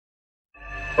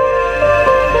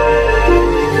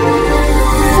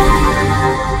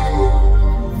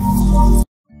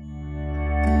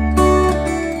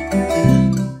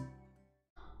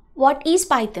What is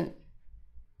Python?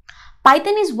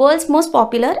 Python is world's most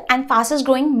popular and fastest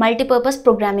growing multipurpose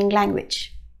programming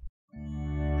language.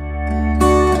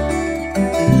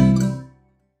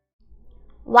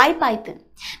 Why Python?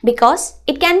 Because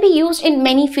it can be used in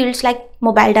many fields like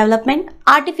mobile development,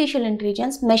 artificial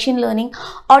intelligence, machine learning,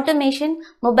 automation,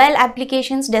 mobile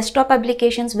applications, desktop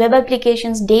applications, web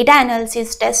applications, data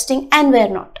analysis, testing, and where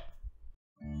not.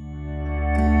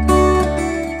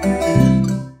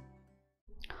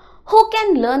 Who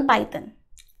can learn Python?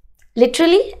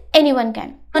 Literally anyone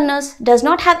can. Learners does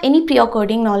not have any prior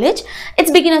coding knowledge.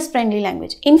 It's beginners friendly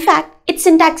language. In fact, its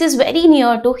syntax is very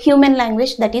near to human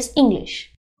language, that is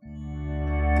English.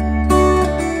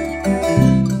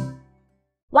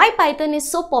 Why Python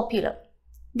is so popular?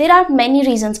 There are many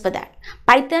reasons for that.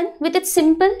 Python, with its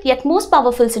simple yet most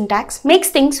powerful syntax, makes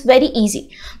things very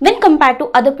easy when compared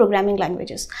to other programming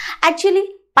languages. Actually,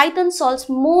 Python solves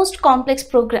most complex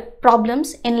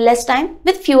problems in less time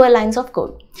with fewer lines of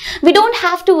code. We don't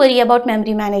have to worry about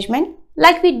memory management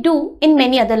like we do in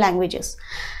many other languages.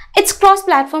 It's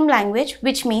cross-platform language,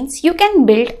 which means you can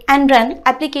build and run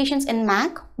applications in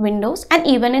Mac, Windows, and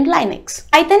even in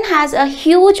Linux. Python has a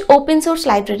huge open source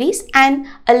libraries and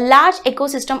a large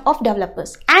ecosystem of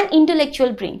developers and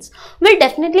intellectual brains will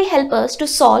definitely help us to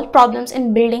solve problems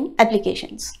in building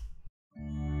applications.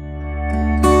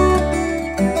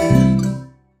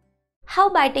 How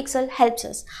byteXL helps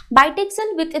us?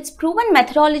 byteXL, with its proven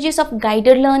methodologies of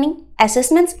guided learning,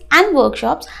 assessments and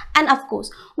workshops, and of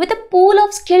course with a pool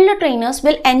of skilled trainers,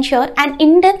 will ensure an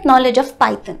in-depth knowledge of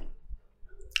Python.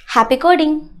 Happy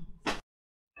coding!